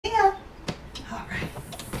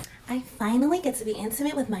I finally get to be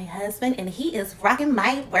intimate with my husband, and he is rocking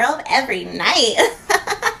my world every night.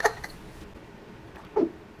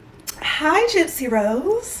 Hi, Gypsy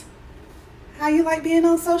Rose. How you like being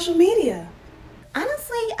on social media?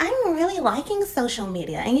 Honestly, I'm really liking social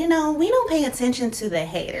media. And you know, we don't pay attention to the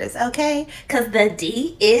haters, okay? Because the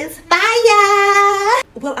D is fire.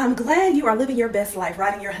 Well, I'm glad you are living your best life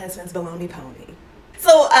riding your husband's baloney pony.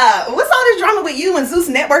 So, what's all this drama with you and Zeus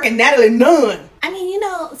Network and Natalie Nunn? I mean, you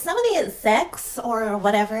know, some of the execs or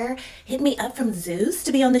whatever hit me up from Zeus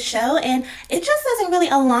to be on the show, and it just doesn't really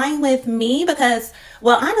align with me because,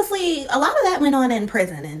 well, honestly, a lot of that went on in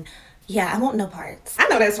prison, and yeah, I want no parts. I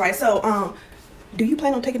know that's right. So, do you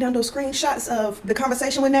plan on taking down those screenshots of the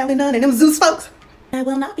conversation with Natalie Nunn and them Zeus folks? I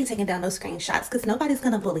will not be taking down those screenshots because nobody's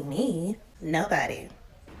gonna bully me. Nobody.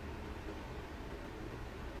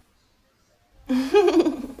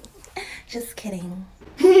 Just kidding.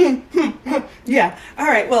 Yeah. All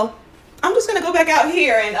right. Well, I'm just gonna go back out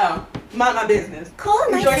here and mind my business. Cool.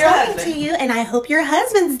 Nice Enjoy your talking husband. to you, and I hope your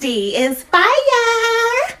husband's D is fire.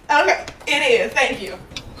 Okay, it is. Thank you.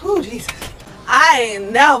 Oh, Jesus. I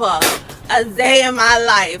ain't never a day in my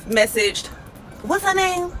life messaged, what's her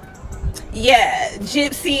name? Yeah,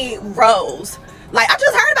 Gypsy Rose. Like, I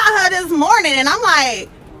just heard about her this morning, and I'm like,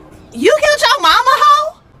 you killed your mama,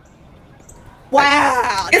 hoe?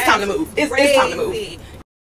 Wow. It's time to move. It's time to move. Crazy.